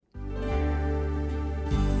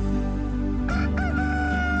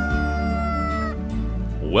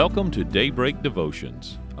Welcome to Daybreak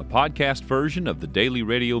Devotions, a podcast version of the daily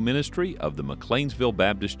radio ministry of the McLeansville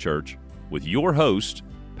Baptist Church with your hosts,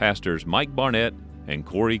 Pastors Mike Barnett and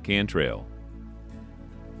Corey Cantrell.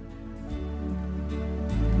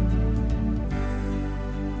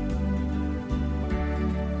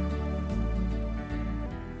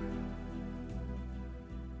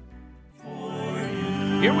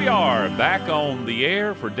 Here we are, back on the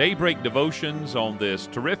air for Daybreak Devotions on this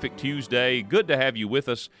terrific Tuesday. Good to have you with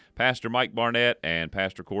us, Pastor Mike Barnett and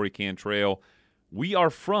Pastor Corey Cantrell. We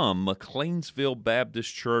are from McLeansville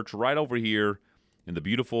Baptist Church right over here in the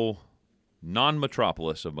beautiful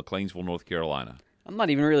non-metropolis of McLeansville, North Carolina. I'm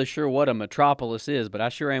not even really sure what a metropolis is, but I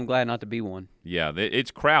sure am glad not to be one. Yeah,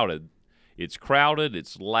 it's crowded. It's crowded,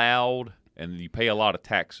 it's loud, and you pay a lot of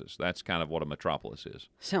taxes. That's kind of what a metropolis is.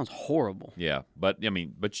 Sounds horrible. Yeah, but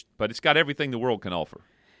it's got everything the world can offer.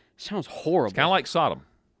 Sounds horrible. It's kind of like Sodom.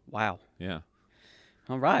 Wow. Yeah.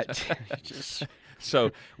 All right.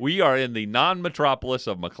 So we are in the non-metropolis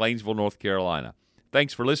of McLeansville, North Carolina.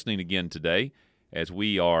 Thanks for listening again today as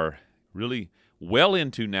we are really well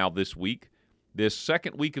into now this week, this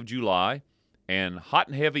second week of July, and hot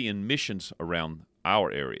and heavy in missions around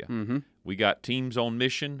our area. Mm-hmm. We got teams on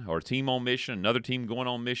mission, or a team on mission, another team going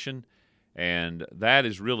on mission, and that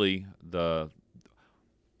is really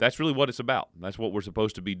that's really what it's about. That's what we're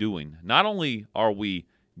supposed to be doing. Not only are we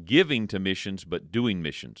giving to missions, but doing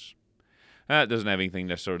missions. It doesn't have anything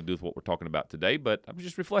necessarily to do with what we're talking about today, but I'm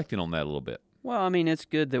just reflecting on that a little bit. Well, I mean, it's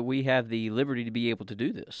good that we have the liberty to be able to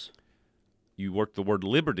do this. You worked the word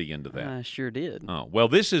liberty into that. I sure did. Oh, well,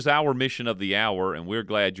 this is our mission of the hour, and we're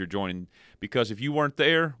glad you're joining, because if you weren't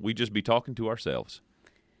there, we'd just be talking to ourselves.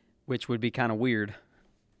 Which would be kind of weird.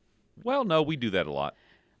 Well, no, we do that a lot.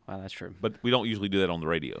 Well, that's true. But we don't usually do that on the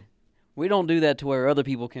radio. We don't do that to where other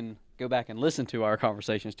people can go back and listen to our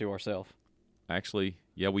conversations to ourselves. Actually,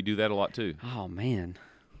 yeah, we do that a lot too. Oh, man.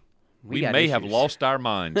 We may have lost our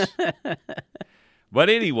minds. But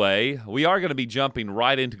anyway, we are going to be jumping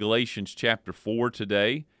right into Galatians chapter 4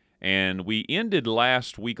 today, and we ended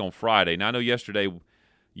last week on Friday. Now, I know yesterday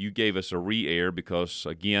you gave us a re-air because,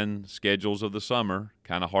 again, schedules of the summer,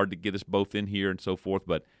 kind of hard to get us both in here and so forth,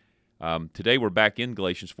 but today we're back in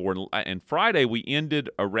Galatians 4, and Friday we ended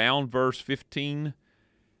around verse 15,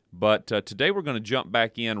 but today we're going to jump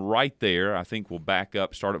back in right there. I think we'll back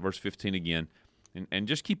up, start at verse 15 again, and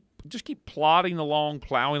just keep plodding along,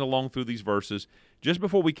 plowing along through these verses. Just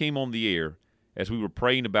before we came on the air, as we were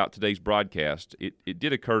praying about today's broadcast, it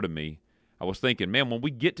did occur to me, I was thinking, man, when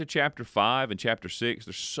we get to chapter 5 and chapter 6,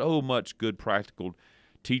 there's so much good practical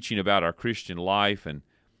teaching about our Christian life and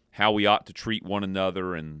how we ought to treat one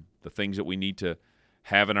another and the things that we need to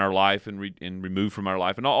have in our life and remove from our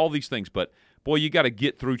life and all these things. But, boy, you got to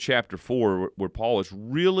get through chapter 4 where Paul is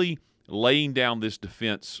really laying down this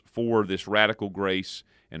defense for this radical grace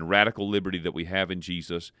and radical liberty that we have in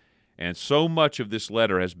Jesus. And so much of this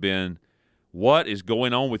letter has been, what is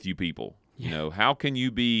going on with you people? Yeah. You know, how can you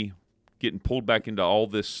be getting pulled back into all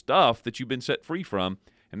this stuff that you've been set free from?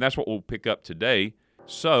 And that's what we'll pick up today.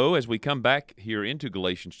 So as we come back here into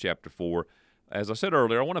Galatians chapter 4, as I said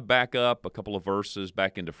earlier, I want to back up a couple of verses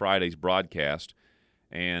back into Friday's broadcast.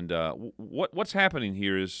 And what's happening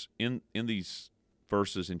here is in these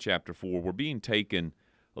verses in chapter 4, we're being taken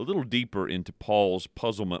a little deeper into Paul's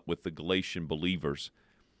puzzlement with the Galatian believers.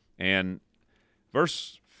 And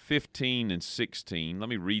verse 15 and 16, let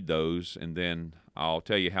me read those, and then I'll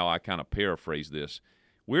tell you how I kind of paraphrase this.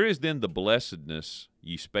 Where is then the blessedness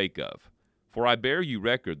ye spake of? For I bear you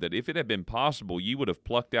record that if it had been possible, ye would have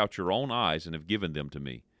plucked out your own eyes and have given them to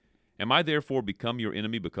me. Am I therefore become your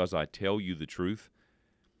enemy because I tell you the truth?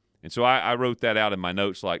 And so I wrote that out in my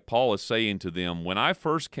notes, like Paul is saying to them, when I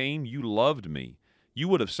first came, you loved me. You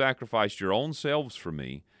would have sacrificed your own selves for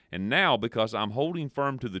me. And now, because I'm holding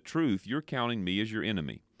firm to the truth, you're counting me as your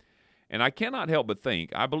enemy. And I cannot help but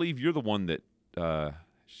think, I believe you're the one that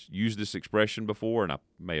used this expression before, and I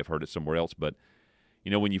may have heard it somewhere else, but,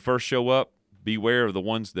 you know, when you first show up, beware of the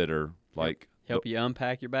ones that are like... Help you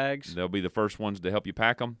unpack your bags. They'll be the first ones to help you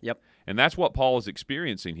pack them. Yep. And that's what Paul is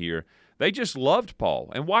experiencing here. They just loved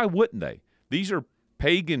Paul, and why wouldn't they? These are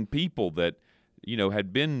pagan people that, you know,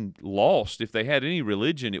 had been lost. If they had any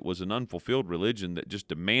religion, it was an unfulfilled religion that just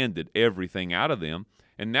demanded everything out of them.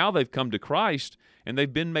 And now they've come to Christ, and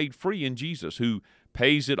they've been made free in Jesus, who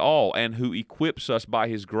pays it all and who equips us by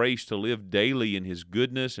his grace to live daily in his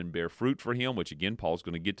goodness and bear fruit for him, which, again, Paul's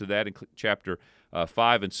going to get to that in chapter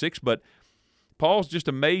 5 and 6. But Paul's just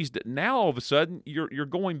amazed that now all of a sudden you're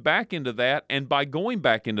going back into that, and by going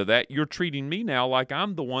back into that, you're treating me now like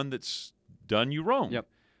I'm the one that's done you wrong. Yep.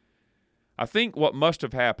 I think what must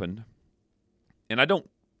have happened, and I don't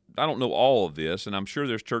don't know all of this, and I'm sure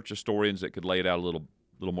there's church historians that could lay it out a little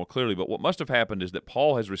more clearly, but what must have happened is that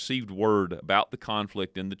Paul has received word about the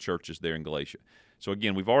conflict in the churches there in Galatia. So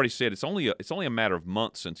again, we've already said it's only a matter of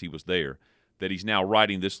months since he was there that he's now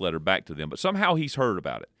writing this letter back to them. But somehow he's heard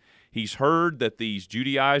about it. He's heard that these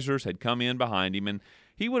Judaizers had come in behind him, and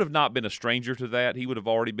he would have not been a stranger to that. He would have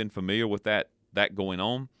already been familiar with that going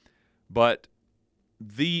on. But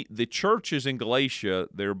the churches in Galatia,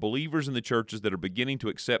 there are believers in the churches that are beginning to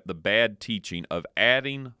accept the bad teaching of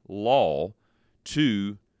adding law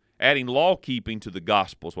keeping to the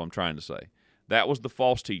gospel is what I'm trying to say. That was the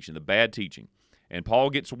false teaching, the bad teaching. And Paul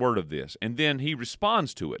gets word of this, and then he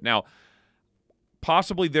responds to it. Now,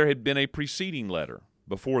 possibly there had been a preceding letter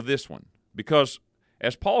before this one, because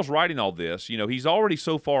as Paul's writing all this, he's already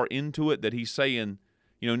so far into it that he's saying,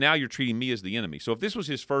 now you're treating me as the enemy. So if this was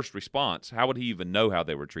his first response, how would he even know how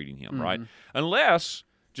they were treating him, right? Unless,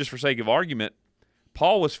 just for sake of argument,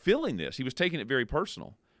 Paul was feeling this. He was taking it very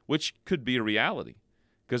personal, which could be a reality.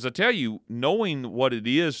 Because I tell you, knowing what it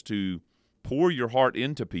is to pour your heart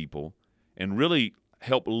into people and really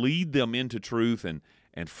help lead them into truth and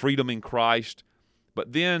freedom in Christ,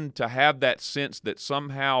 but then to have that sense that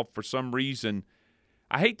somehow, for some reason,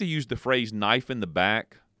 I hate to use the phrase knife in the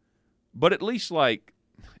back, but at least like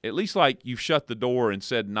you've shut the door and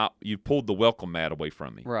said, you've pulled the welcome mat away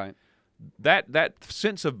from me. Right. That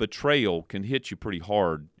sense of betrayal can hit you pretty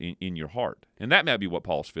hard in your heart. And that might be what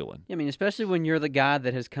Paul's feeling. I mean, especially when you're the guy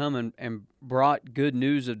that has come and brought good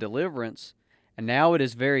news of deliverance, and now it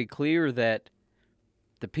is very clear that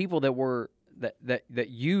the people that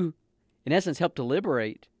you, in essence, helped to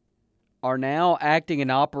liberate are now acting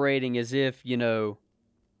and operating as if,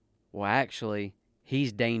 well, actually,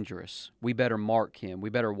 he's dangerous. We better mark him. We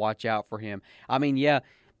better watch out for him. I mean, yeah,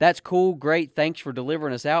 that's cool, great, thanks for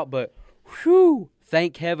delivering us out, but whew,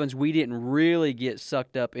 thank heavens we didn't really get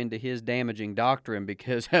sucked up into his damaging doctrine,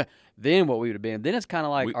 because then what we would have been. Then it's kind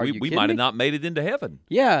of like, we might have not made it into heaven.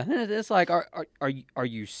 Yeah, it's like, are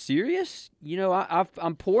you serious?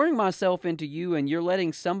 I'm pouring myself into you, and you're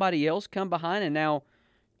letting somebody else come behind and now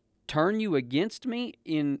turn you against me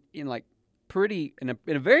in a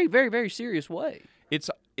very, very, very serious way. It's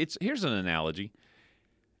here's an analogy.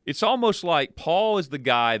 It's almost like Paul is the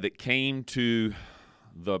guy that came to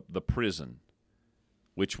the prison,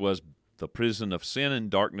 which was the prison of sin and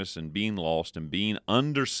darkness and being lost and being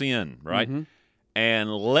under sin, right? Mm-hmm.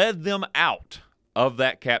 And led them out of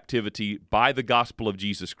that captivity by the gospel of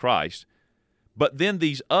Jesus Christ. But then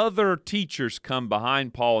these other teachers come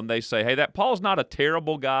behind Paul and they say, hey, that Paul's not a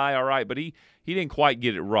terrible guy, all right, but he didn't quite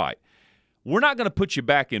get it right. We're not going to put you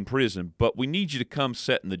back in prison, but we need you to come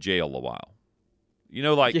sit in the jail a while.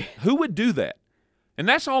 Who would do that? And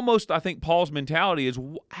that's almost, I think, Paul's mentality is,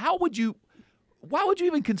 why would you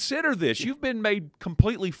even consider this? You've been made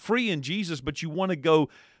completely free in Jesus, but you want to go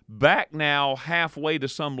back now halfway to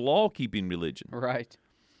some law-keeping religion. Right.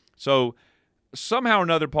 So somehow or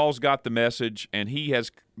another, Paul's got the message, and he has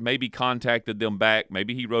maybe contacted them back.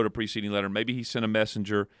 Maybe he wrote a preceding letter. Maybe he sent a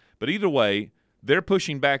messenger. But either way, they're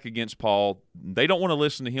pushing back against Paul. They don't want to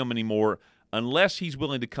listen to him anymore unless he's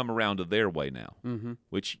willing to come around to their way now,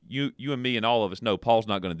 which you and me and all of us know Paul's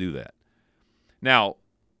not going to do that. Now,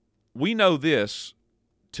 we know this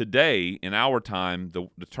today in our time, the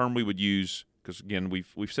term we would use, because, again,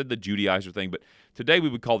 we've said the Judaizer thing, but today we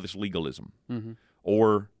would call this legalism. Mm-hmm.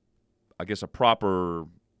 Or I guess a proper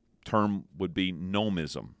term would be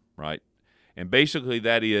nomism, right? And basically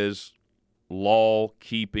that is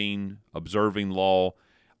law-keeping, observing law,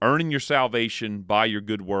 earning your salvation by your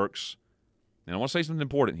good works. And I want to say something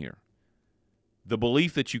important here. The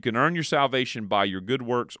belief that you can earn your salvation by your good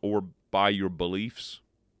works or by your beliefs.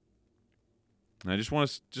 And I just want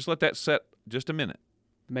to just let that set just a minute.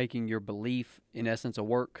 Making your belief, in essence, a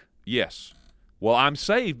work? Yes. Well, I'm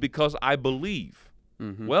saved because I believe.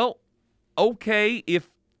 Mm-hmm. Well, okay, if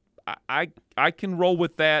I can roll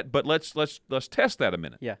with that, but let's test that a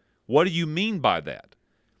minute. Yeah. What do you mean by that?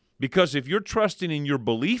 Because if you're trusting in your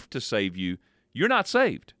belief to save you, you're not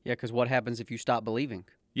saved. Yeah, because what happens if you stop believing?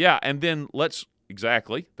 Yeah, and then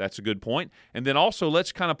exactly, that's a good point. And then also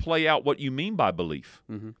let's kind of play out what you mean by belief.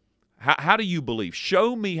 Mm-hmm. How do you believe?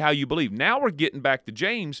 Show me how you believe. Now we're getting back to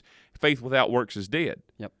James, faith without works is dead.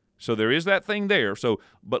 Yep. So there is that thing there.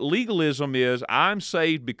 But legalism is I'm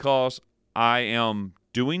saved because I am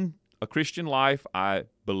doing a Christian life. I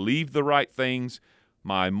believe the right things.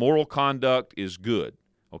 My moral conduct is good,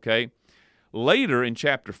 okay? Later in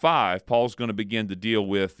chapter 5, Paul's going to begin to deal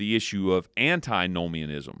with the issue of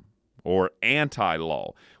antinomianism or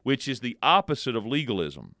anti-law, which is the opposite of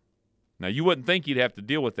legalism. Now, you wouldn't think he'd have to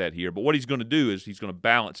deal with that here, but what he's going to do is he's going to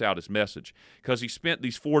balance out his message, because he spent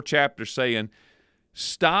these 4 chapters saying,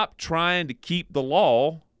 stop trying to keep the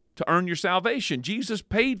law to earn your salvation. Jesus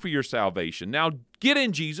paid for your salvation. Now, get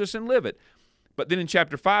in Jesus and live it. But then in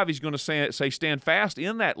chapter 5, he's going to say stand fast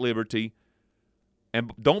in that liberty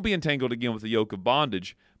and don't be entangled again with the yoke of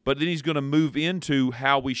bondage. But then he's going to move into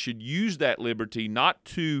how we should use that liberty, not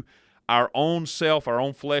to our own self, our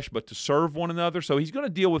own flesh, but to serve one another. So he's going to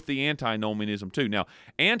deal with the antinomianism too. Now,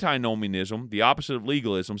 antinomianism, the opposite of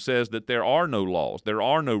legalism, says that there are no laws, there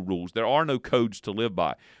are no rules, there are no codes to live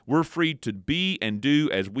by. We're free to be and do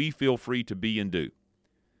as we feel free to be and do.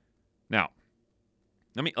 Now,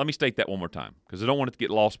 let me state that one more time, because I don't want it to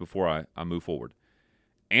get lost before I move forward.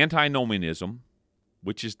 Antinomianism,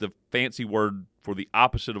 which is the fancy word for the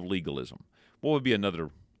opposite of legalism. What would be another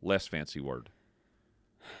less fancy word?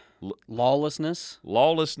 Lawlessness.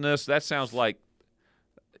 Lawlessness, that sounds like,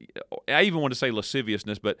 I even want to say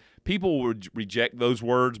lasciviousness, but people would reject those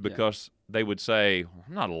words because they would say,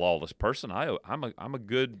 I'm not a lawless person. I'm a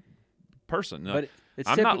good person. No, but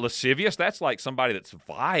I'm not lascivious. That's like somebody that's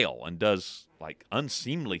vile and does like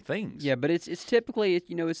unseemly things. Yeah, but it's typically,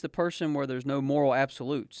 it's the person where there's no moral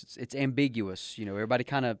absolutes. It's ambiguous. Everybody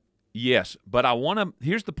kind of. Yes, but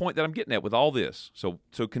here's the point that I'm getting at with all this. So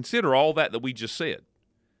consider all that we just said.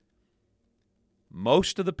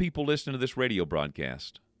 Most of the people listening to this radio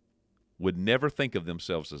broadcast would never think of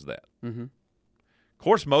themselves as that. Mm-hmm. Of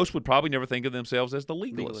course, most would probably never think of themselves as the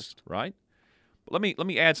legalist. Right? But let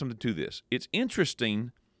me add something to this. It's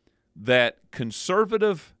interesting that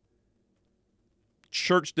conservative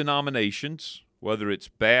church denominations, whether it's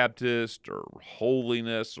Baptist or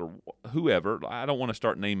Holiness or whoever, I don't want to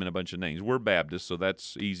start naming a bunch of names. We're Baptists, so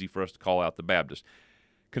that's easy for us to call out the Baptists.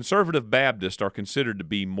 Conservative Baptists are considered to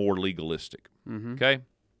be more legalistic, okay?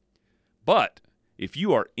 But if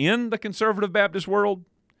you are in the conservative Baptist world,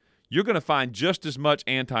 you're going to find just as much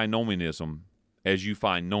antinomianism as you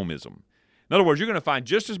find nomism. In other words, you're going to find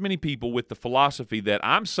just as many people with the philosophy that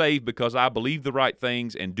I'm saved because I believe the right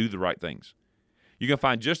things and do the right things. You're going to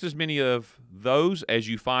find just as many of those as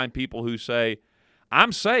you find people who say,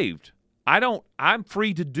 I'm saved. I'm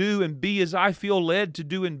free to do and be as I feel led to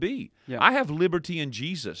do and be. Yeah. I have liberty in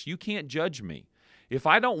Jesus. You can't judge me. If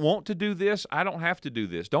I don't want to do this, I don't have to do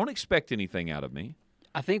this. Don't expect anything out of me.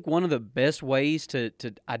 I think one of the best ways to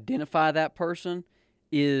identify that person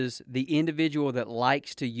is the individual that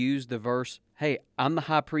likes to use the verse, hey, I'm the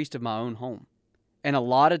high priest of my own home. And a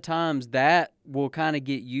lot of times that will kind of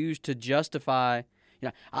get used to justify,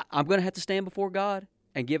 I'm going to have to stand before God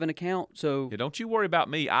and give an account. So don't you worry about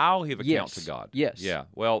me. I'll give account to God. Yes. Yeah.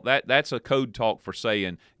 Well, that's a code talk for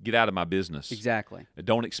saying, get out of my business. Exactly.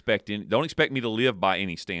 Don't expect me to live by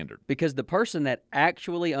any standard. Because the person that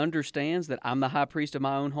actually understands that I'm the high priest of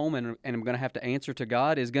my own home and I'm going to have to answer to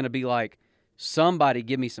God is going to be like, somebody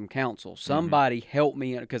give me some counsel. Somebody help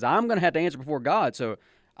me, because I'm going to have to answer before God. So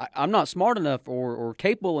I'm not smart enough or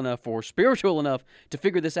capable enough or spiritual enough to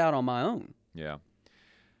figure this out on my own. Yeah.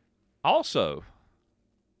 Also,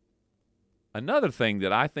 another thing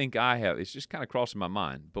that I think I have, it's just kind of crossing my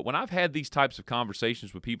mind, but when I've had these types of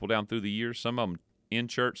conversations with people down through the years, some of them in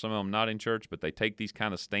church, some of them not in church, but they take these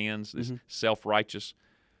kind of stands, this self-righteous.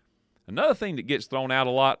 Another thing that gets thrown out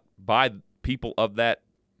a lot by people of that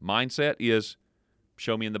mindset is,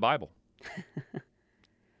 show me in the Bible.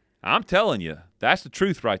 I'm telling you, that's the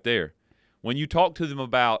truth right there. When you talk to them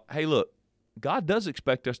about, hey, look, God does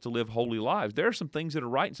expect us to live holy lives. There are some things that are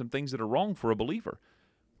right and some things that are wrong for a believer.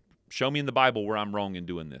 Show me in the Bible where I'm wrong in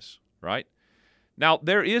doing this, right? Now,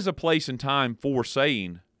 there is a place and time for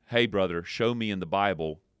saying, hey, brother, show me in the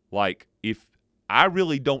Bible. Like, if I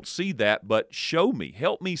really don't see that, but show me.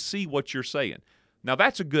 Help me see what you're saying. Now,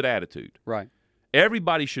 that's a good attitude. Right.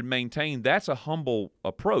 Everybody should maintain that's a humble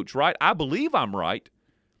approach, right? I believe I'm right,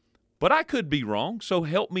 but I could be wrong, so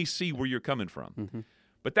help me see where you're coming from.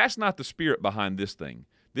 But that's not the spirit behind this thing.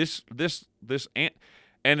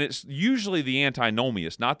 And it's usually the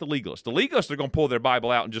antinomiist, not the legalist. The legalists are going to pull their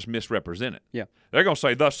Bible out and just misrepresent it. Yeah. They're going to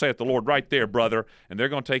say, thus saith the Lord right there, brother, and they're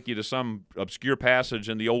going to take you to some obscure passage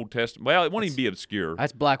in the Old Testament. Well, it won't even be obscure.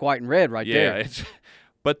 That's black, white, and red right there. Yeah.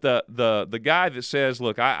 But the guy that says,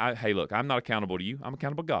 look, hey, look, I'm not accountable to you. I'm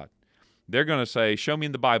accountable to God. They're going to say, show me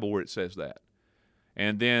in the Bible where it says that.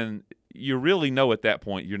 And then you really know at that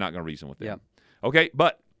point you're not going to reason with them. Yeah. Okay,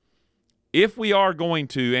 but if we are going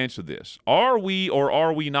to answer this, are we or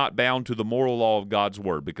are we not bound to the moral law of God's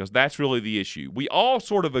Word? Because that's really the issue. We all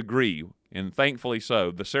sort of agree, and thankfully so,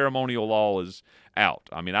 the ceremonial law is out.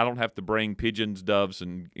 I mean, I don't have to bring pigeons, doves,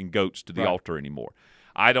 and goats to the altar anymore.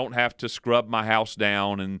 I don't have to scrub my house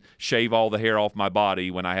down and shave all the hair off my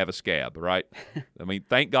body when I have a scab, right? I mean,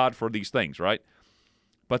 thank God for these things, right?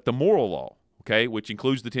 But the moral law, okay, which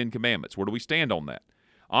includes the 10 Commandments, where do we stand on that?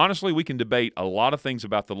 Honestly, we can debate a lot of things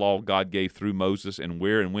about the law God gave through Moses and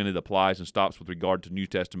where and when it applies and stops with regard to New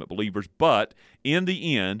Testament believers, but in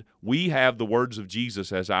the end, we have the words of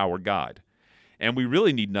Jesus as our guide, and we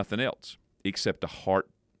really need nothing else except a heart,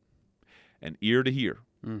 an ear to hear,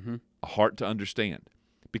 a heart to understand,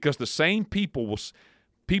 because the same people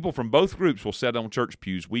from both groups will sit on church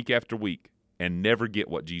pews week after week and never get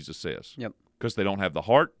what Jesus says, because they don't have the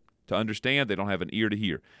heart to understand, they don't have an ear to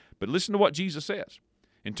hear. But listen to what Jesus says.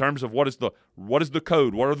 In terms of what is the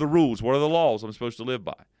code, what are the rules, what are the laws I'm supposed to live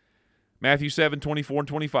by. Matthew 7:24 and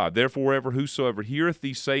 25. Therefore, whosoever heareth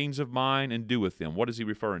these sayings of mine and doeth them. What is he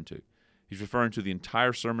referring to? He's referring to the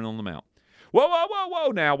entire Sermon on the Mount.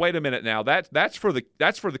 Whoa! Now, wait a minute. Now, that's for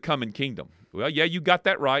the coming kingdom. Well, yeah, you got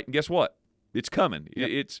that right. And guess what? It's coming.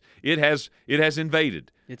 Yep. It has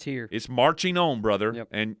invaded. It's here. It's marching on, brother. Yep.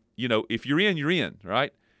 And if you're in, you're in,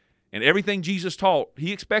 right? And everything Jesus taught,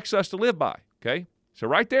 he expects us to live by. Okay. So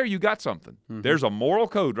right there, you got something. There's a moral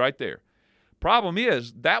code right there. Problem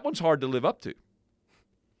is, that one's hard to live up to.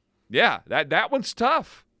 Yeah, that one's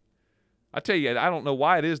tough. I tell you, I don't know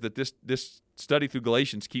why it is that this study through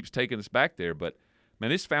Galatians keeps taking us back there, but,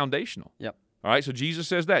 man, it's foundational. Yep. All right, so Jesus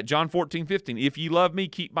says that. John 14:15, if ye love me,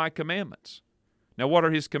 keep my commandments. Now, what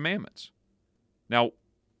are his commandments? Now,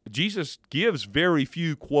 Jesus gives very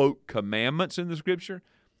few, quote, commandments in the Scripture,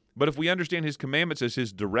 but if we understand his commandments as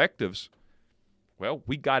his directives, well,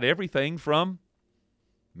 we got everything from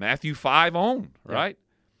Matthew 5 on, right?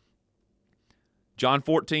 John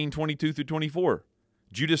 14:22 through 24.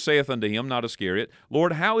 Judas saith unto him, not Iscariot,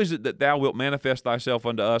 Lord, how is it that thou wilt manifest thyself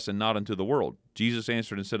unto us and not unto the world? Jesus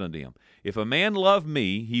answered and said unto him, if a man love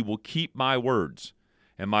me, he will keep my words,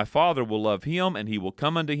 and my Father will love him, and he will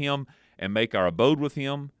come unto him and make our abode with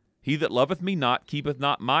him. He that loveth me not keepeth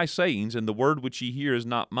not my sayings, and the word which ye hear is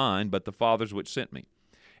not mine, but the Father's which sent me.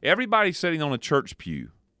 Everybody sitting on a church pew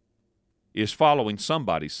is following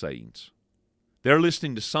somebody's sayings. They're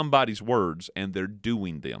listening to somebody's words, and they're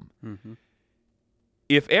doing them.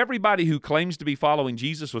 If everybody who claims to be following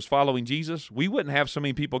Jesus was following Jesus, we wouldn't have so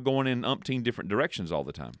many people going in umpteen different directions all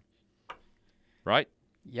the time. Right?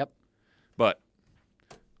 Yep. But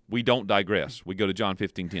we don't digress. We go to John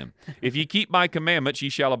 15:10. If ye keep my commandments, ye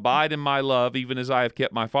shall abide in my love, even as I have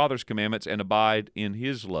kept my Father's commandments and abide in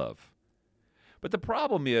his love. But the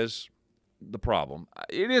problem is,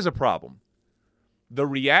 it is a problem. The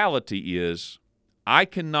reality is, I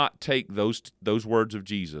cannot take those words of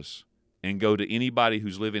Jesus and go to anybody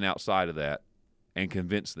who's living outside of that and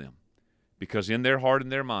convince them. Because in their heart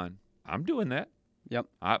and their mind, I'm doing that. Yep.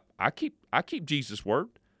 I keep Jesus' word.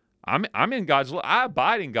 I'm in God's love. I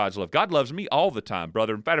abide in God's love. God loves me all the time,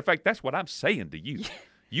 brother. Matter of fact, that's what I'm saying to you.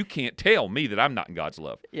 You can't tell me that I'm not in God's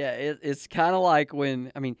love. Yeah, it's kind of like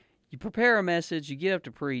when, you prepare a message, you get up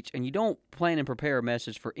to preach, and you don't plan and prepare a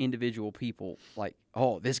message for individual people. Like,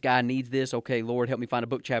 oh, this guy needs this. Okay, Lord, help me find a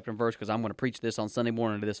book, chapter, and verse because I'm going to preach this on Sunday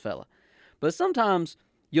morning to this fella. But sometimes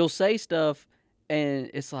you'll say stuff, and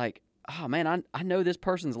it's like, oh, man, I know this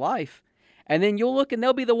person's life. And then you'll look, and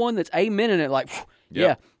they'll be the one that's amening it like,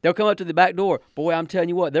 yeah, they'll come up to the back door. Boy, I'm telling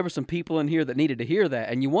you what, there were some people in here that needed to hear that.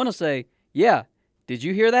 And you want to say, yeah, did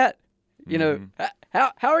you hear that? You know,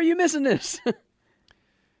 how are you missing this?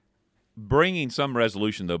 Bringing some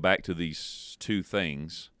resolution, though, back to these two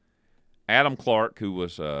things, Adam Clark, who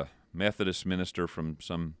was a Methodist minister from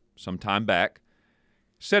some time back,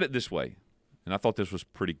 said it this way, and I thought this was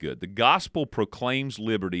pretty good. The gospel proclaims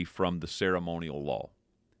liberty from the ceremonial law,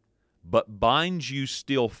 but binds you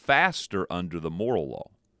still faster under the moral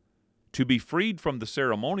law. To be freed from the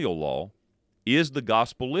ceremonial law is the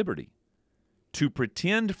gospel liberty. To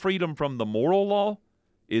pretend freedom from the moral law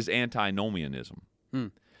is antinomianism.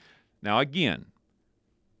 Now, again,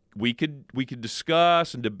 we could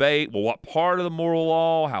discuss and debate, well, what part of the moral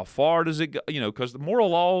law, how far does it go, because the moral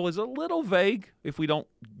law is a little vague if we don't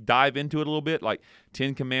dive into it a little bit, like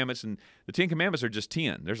 10 Commandments, and the 10 Commandments are just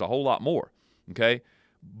 10. There's a whole lot more, okay?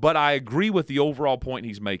 But I agree with the overall point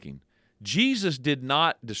he's making. Jesus did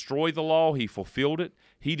not destroy the law. He fulfilled it.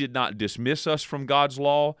 He did not dismiss us from God's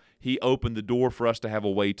law. He opened the door for us to have a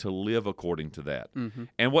way to live according to that.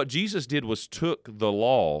 And what Jesus did was took the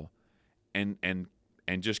law and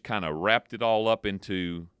just kind of wrapped it all up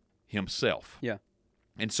into himself. Yeah.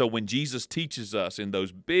 And so when Jesus teaches us in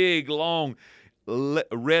those big, long,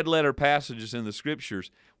 red letter passages in the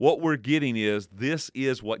Scriptures, what we're getting is this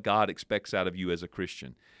is what God expects out of you as a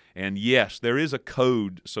Christian. And yes, there is a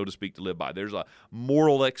code, so to speak, to live by. There's a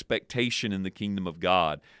moral expectation in the kingdom of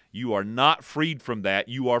God. You are not freed from that.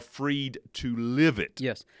 You are freed to live it.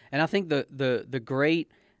 Yes, and I think the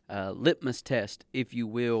great litmus test, if you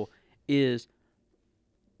will, is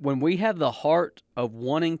when we have the heart of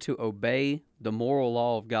wanting to obey the moral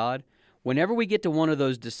law of God. Whenever we get to one of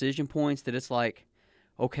those decision points that it's like,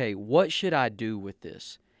 okay, what should I do with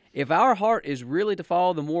this? If our heart is really to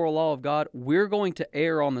follow the moral law of God, we're going to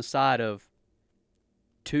err on the side of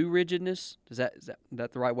too rigidness. Is that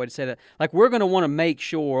the right way to say that? Like, we're going to want to make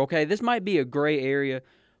sure, okay, this might be a gray area,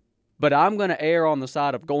 but I'm going to err on the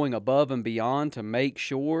side of going above and beyond to make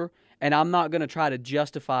sure, and I'm not going to try to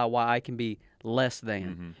justify why I can be less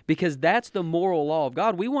than. Because that's the moral law of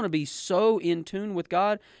God. We want to be so in tune with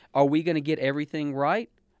God. Are we going to get everything right?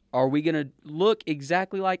 Are we going to look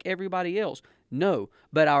exactly like everybody else? No,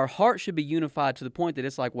 but our heart should be unified to the point that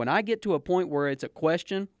it's like when I get to a point where it's a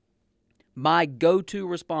question, my go-to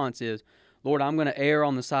response is, Lord, I'm going to err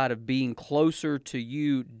on the side of being closer to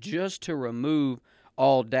you just to remove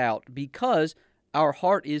all doubt, because our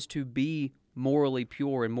heart is to be morally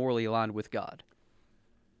pure and morally aligned with God.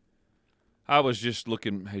 I was just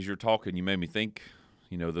looking, as you're talking, you made me think,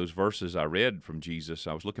 those verses I read from Jesus.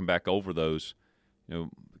 I was looking back over those,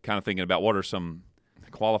 kind of thinking about what are some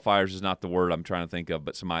qualifiers is not the word I'm trying to think of,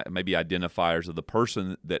 but some maybe identifiers of the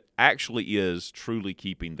person that actually is truly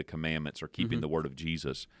keeping the commandments or keeping the word of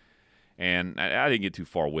Jesus. And I didn't get too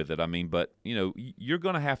far with it. But, you're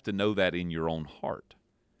going to have to know that in your own heart.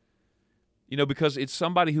 Because it's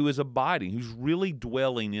somebody who is abiding, who's really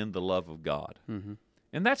dwelling in the love of God.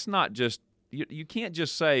 And that's not just, you can't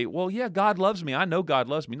just say, well, yeah, God loves me. I know God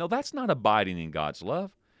loves me. No, that's not abiding in God's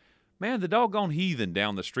love. Man, the doggone heathen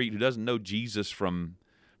down the street who doesn't know Jesus from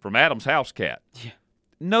Adam's house cat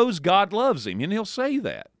knows God loves him, and he'll say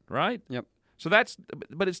that, right? Yep. So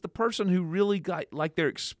but it's the person who really got, like, they're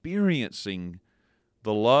experiencing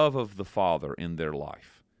the love of the Father in their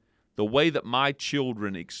life. The way that my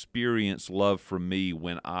children experience love from me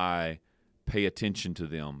when I pay attention to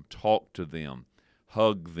them, talk to them,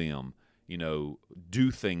 hug them,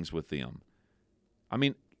 do things with them.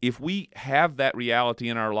 If we have that reality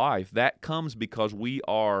in our life, that comes because we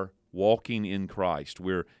are walking in Christ.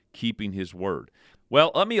 We're keeping His word.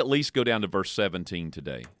 Well, let me at least go down to verse 17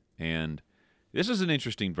 today. And this is an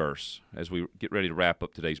interesting verse as we get ready to wrap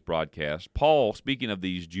up today's broadcast. Paul, speaking of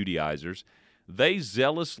these Judaizers, they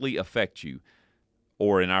zealously affect you,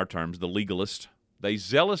 or in our terms, the legalist, they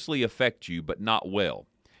zealously affect you, but not well.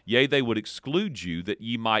 Yea, they would exclude you that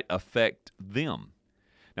ye might affect them.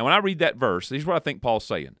 Now, when I read that verse, this is what I think Paul's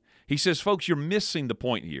saying. He says, folks, you're missing the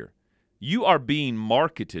point here. You are being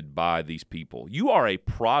marketed by these people. You are a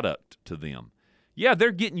product to them. Yeah,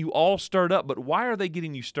 they're getting you all stirred up, but why are they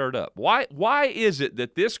getting you stirred up? Why is it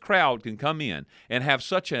that this crowd can come in and have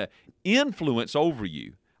such an influence over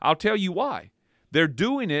you? I'll tell you why. They're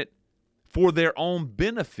doing it for their own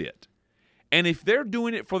benefit. And if they're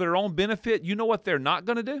doing it for their own benefit, you know what they're not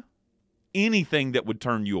going to do? Anything that would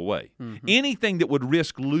turn you away. Anything that would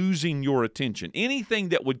risk losing your attention. Anything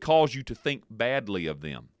that would cause you to think badly of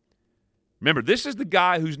them. Remember, this is the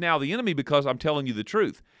guy who's now the enemy because I'm telling you the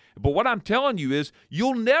truth. But what I'm telling you is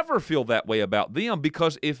you'll never feel that way about them,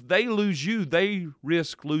 because if they lose you, they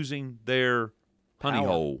risk losing their honey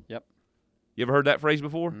hole. Yep. You ever heard that phrase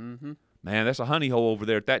before? Man, that's a honey hole over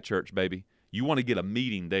there at that church, baby. You want to get a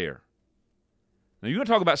meeting there. Now, you're going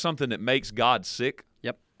to talk about something that makes God sick.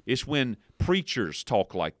 Yep. It's when preachers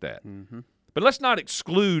talk like that. But let's not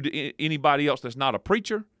exclude anybody else that's not a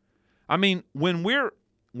preacher. When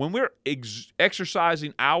we're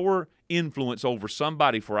exercising our influence over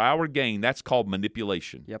somebody for our gain, that's called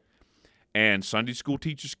manipulation. Yep. And Sunday school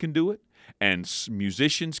teachers can do it, and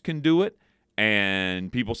musicians can do it,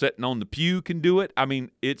 and people sitting on the pew can do it.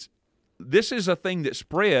 This is a thing that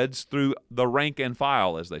spreads through the rank and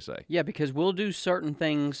file, as they say. Yeah, because we'll do certain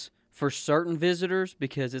things for certain visitors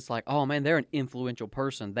because it's like, oh, man, they're an influential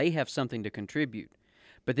person. They have something to contribute.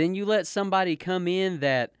 But then you let somebody come in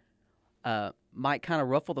that might kind of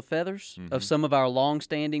ruffle the feathers of some of our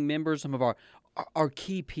long-standing members, some of our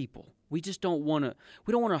key people. We just don't want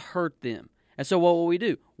to hurt them. And so what will we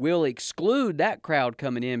do? We'll exclude that crowd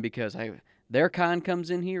coming in because, hey, their kind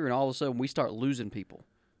comes in here, and all of a sudden we start losing people.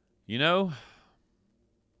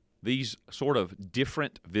 These sort of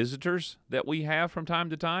different visitors that we have from time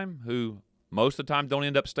to time who most of the time don't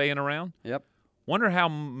end up staying around. Yep. Wonder how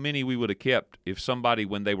many we would have kept if somebody,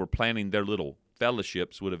 when they were planning their little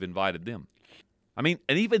fellowships, would have invited them. And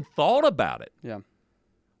even thought about it. Yeah.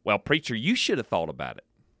 Well, preacher, you should have thought about it.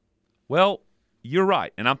 Well, you're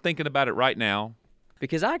right, and I'm thinking about it right now.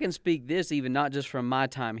 Because I can speak this even not just from my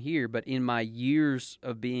time here, but in my years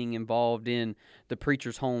of being involved in the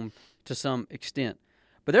preacher's home to some extent.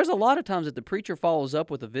 But there's a lot of times that the preacher follows up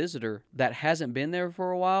with a visitor that hasn't been there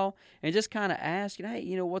for a while and just kind of asks,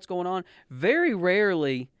 hey, what's going on? Very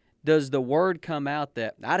rarely does the word come out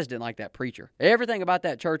that, I just didn't like that preacher. Everything about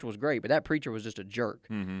that church was great, but that preacher was just a jerk.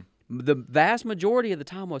 Mm-hmm. The vast majority of the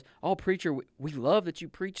time was, preacher, we love that you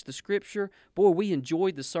preach the Scripture. Boy, we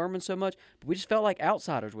enjoyed the sermon so much, but we just felt like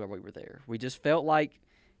outsiders when we were there. We just felt like,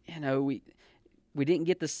 we didn't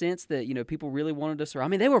get the sense that, people really wanted us.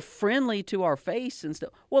 They were friendly to our face and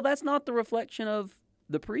stuff. Well, that's not the reflection of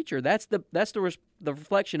the preacher. That's the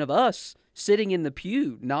reflection of us sitting in the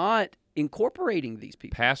pew, not incorporating these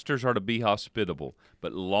people. Pastors are to be hospitable,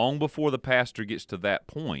 but long before the pastor gets to that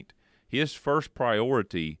point, his first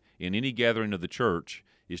priority in any gathering of the church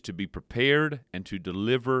is to be prepared and to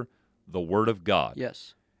deliver the Word of God.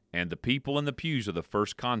 Yes. And the people in the pews are the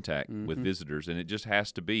first contact with visitors, and it just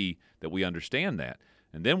has to be that we understand that.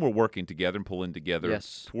 And then we're working together and pulling together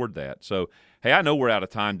toward that. So, hey, I know we're out of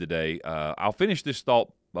time today. I'll finish this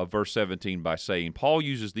thought of verse 17 by saying Paul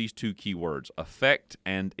uses these two key words, affect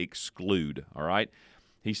and exclude, all right?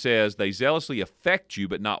 He says, they zealously affect you,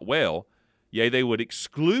 but not well. Yea, they would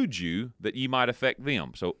exclude you that ye might affect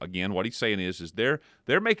them. So, again, what he's saying is they're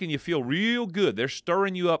making you feel real good. They're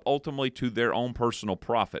stirring you up ultimately to their own personal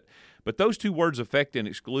profit. But those two words, affect and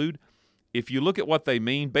exclude, if you look at what they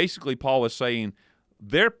mean, basically Paul is saying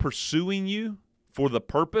they're pursuing you for the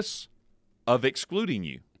purpose of excluding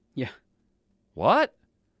you. Yeah. What?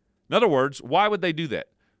 In other words, why would they do that?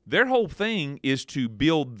 Their whole thing is to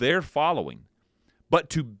build their following. But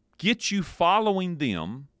to get you following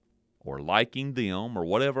them or liking them or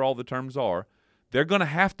whatever all the terms are, they're going to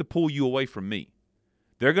have to pull you away from me.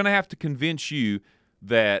 They're going to have to convince you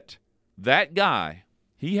that that guy,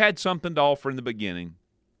 he had something to offer in the beginning,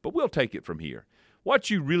 but we'll take it from here. What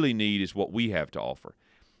you really need is what we have to offer.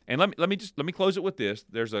 And let me close it with this.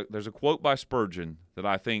 There's a quote by Spurgeon that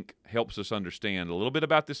I think helps us understand a little bit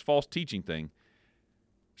about this false teaching thing.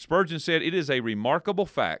 Spurgeon said, "It is a remarkable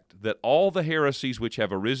fact that all the heresies which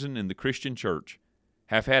have arisen in the Christian church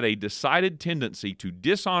have had a decided tendency to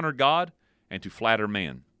dishonor God and to flatter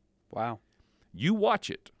man." Wow. You watch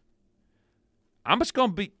it. I'm just going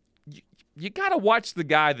to be, you got to watch the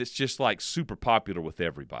guy that's just like super popular with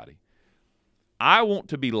everybody. I want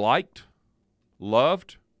to be liked,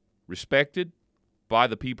 loved, respected by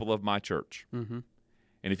the people of my church. Mm-hmm.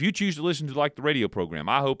 And if you choose to listen to like the radio program,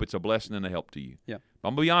 I hope it's a blessing and a help to you. Yeah.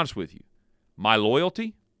 I'm going to be honest with you. My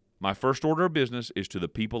loyalty, my first order of business is to the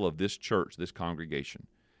people of this church, this congregation.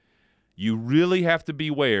 You really have to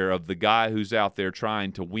beware of the guy who's out there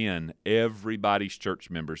trying to win everybody's church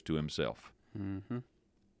members to himself. Mm-hmm.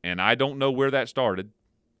 And I don't know where that started,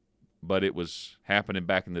 but it was happening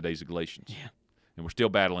back in the days of Galatians. Yeah. And we're still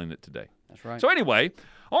battling it today. That's right. So anyway,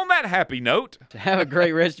 on that happy note, have a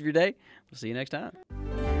great rest of your day. We'll see you next time.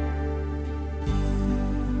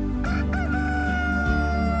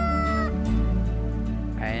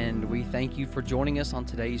 And we thank you for joining us on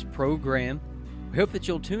today's program. We hope that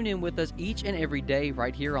you'll tune in with us each and every day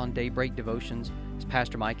right here on Daybreak Devotions as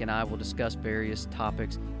Pastor Mike and I will discuss various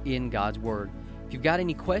topics in God's Word. If you've got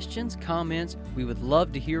any questions, comments, we would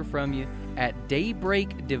love to hear from you at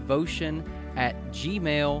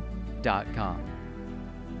daybreakdevotion@gmail.com.